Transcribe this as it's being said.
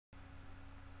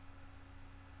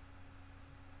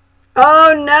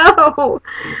Oh no!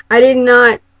 I did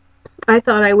not. I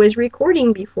thought I was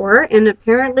recording before, and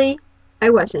apparently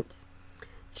I wasn't.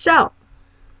 So,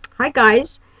 hi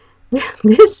guys.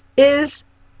 This is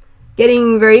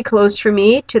getting very close for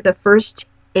me to the first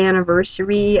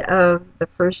anniversary of the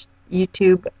first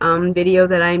YouTube video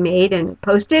that I made and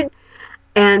posted.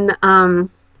 And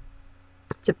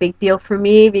it's a big deal for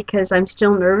me because I'm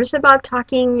still nervous about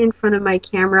talking in front of my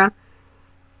camera.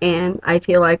 And I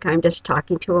feel like I'm just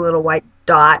talking to a little white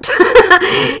dot.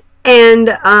 And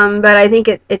but I think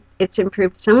it's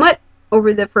improved somewhat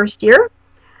over the first year.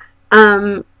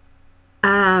 The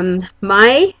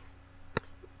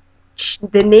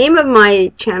name of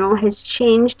my channel has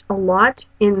changed a lot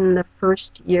in the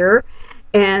first year,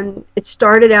 and it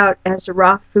started out as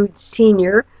Raw Food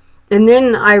Senior, and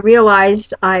then I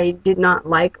realized I did not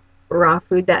like raw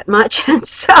food that much, and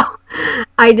so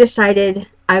I decided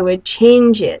I would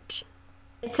change it.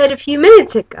 I said a few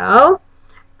minutes ago,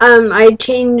 I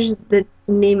changed the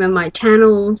name of my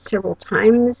channel several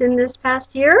times in this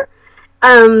past year.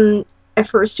 At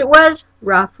first it was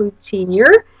Raw Food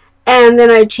Senior, and then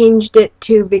I changed it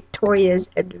to Victoria's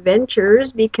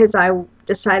Adventures because I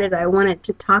decided I wanted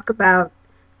to talk about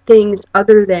things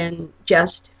other than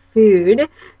just food.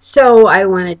 So I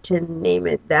wanted to name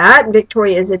it that,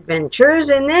 Victoria's Adventures,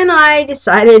 and then I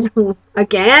decided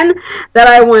again that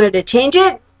I wanted to change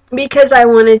it because I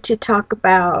wanted to talk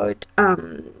about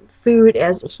food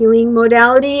as a healing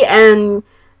modality, and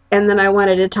then I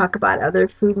wanted to talk about other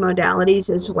food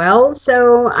modalities as well.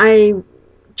 So I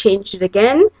changed it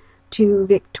again to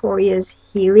Victoria's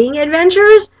Healing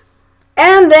Adventures.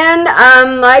 And then,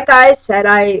 like I said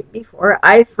before,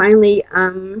 I finally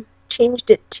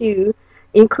changed it to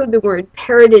include the word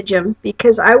paradigm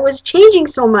because I was changing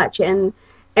so much, and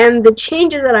the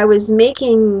changes that I was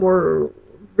making were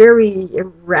very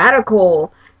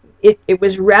radical. It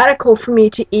was radical for me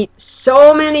to eat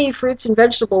so many fruits and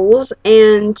vegetables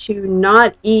and to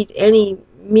not eat any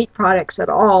meat products at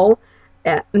all.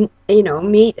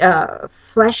 Meat,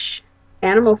 flesh,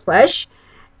 animal flesh,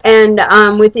 and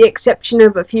with the exception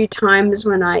of a few times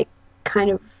when I kind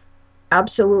of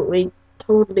absolutely,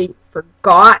 totally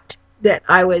forgot that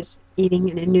I was eating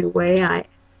in a new way. I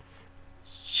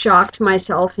shocked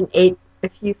myself and ate a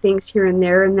few things here and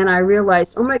there, and then I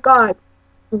realized, oh my God,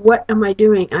 what am I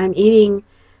doing? I'm eating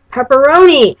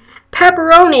pepperoni.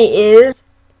 Pepperoni is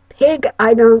pig.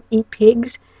 I don't eat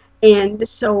pigs, and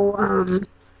so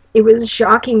it was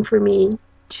shocking for me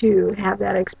to have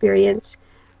that experience.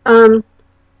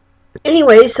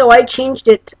 Anyway, so I changed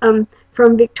it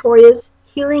from Victoria's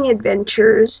Healing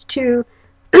Adventures to,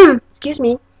 excuse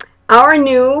me, Our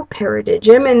New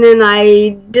Paradigm, and then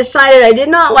I decided I did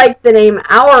not like the name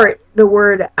the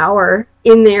word our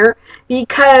in there,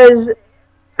 because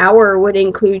our would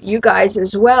include you guys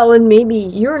as well, and maybe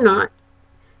you're not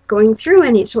going through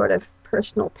any sort of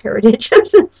personal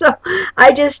paradigms, and so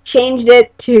I just changed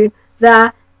it to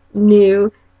the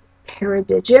New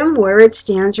Paradigm, where it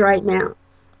stands right now.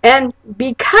 And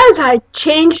because I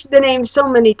changed the name so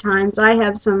many times, I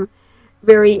have some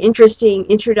very interesting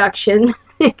introductory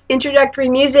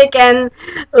music and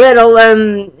little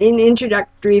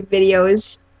introductory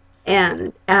videos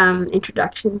and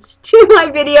introductions to my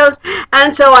videos,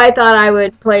 and so I thought I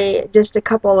would play just a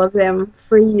couple of them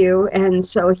for you, and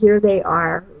so here they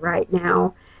are right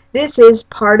now. This is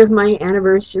part of my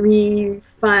anniversary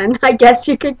fun, I guess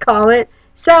you could call it.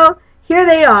 So here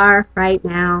they are right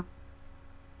now.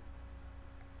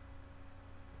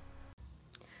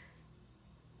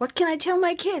 What can I tell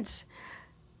my kids?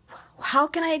 How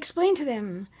can I explain to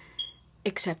them?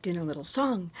 Except in a little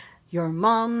song. Your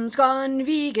mom's gone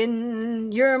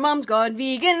vegan. Your mom's gone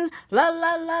vegan. La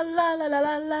la la la la la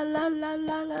la la la la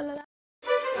la la.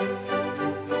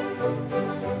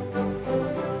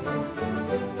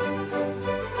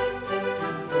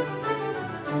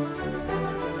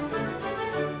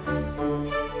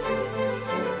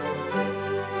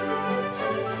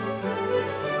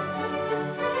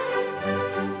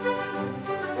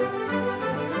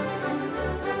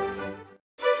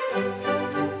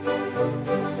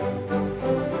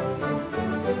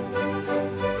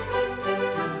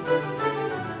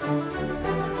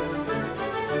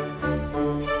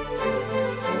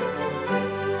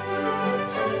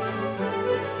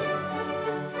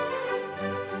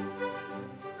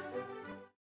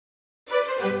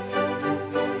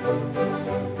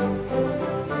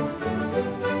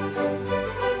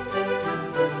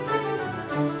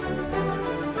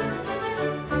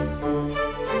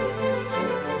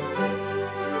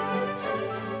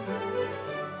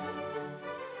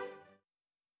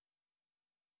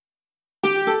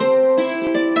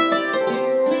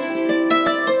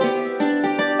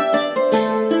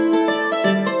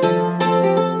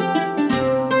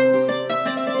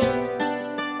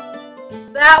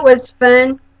 that was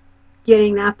fun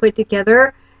getting that put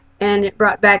together, and it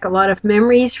brought back a lot of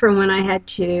memories from when I had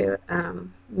to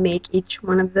make each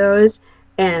one of those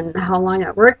and how long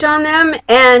I worked on them.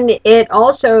 And it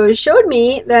also showed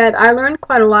me that I learned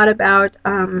quite a lot about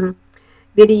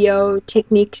video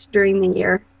techniques during the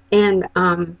year, and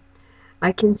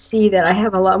I can see that I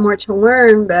have a lot more to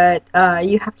learn, but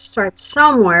you have to start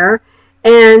somewhere.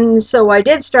 And so I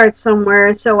did start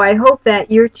somewhere, so I hope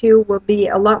that year 2 will be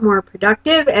a lot more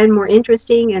productive and more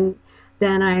interesting, and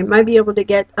then I might be able to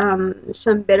get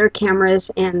some better cameras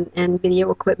and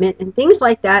video equipment and things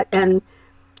like that, and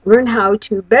learn how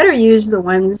to better use the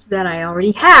ones that I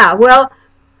already have. Well,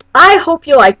 I hope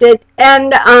you liked it,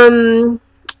 and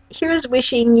here's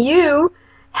wishing you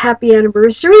happy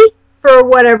anniversary for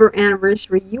whatever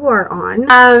anniversary you are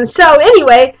on. So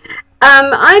anyway,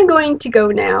 I'm going to go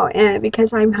now, and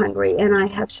because I'm hungry, and I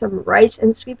have some rice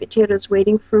and sweet potatoes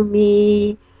waiting for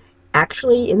me,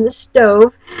 actually in the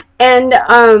stove, and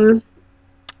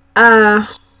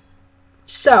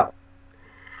so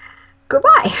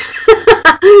goodbye.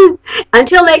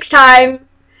 Until next time,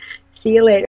 see you later.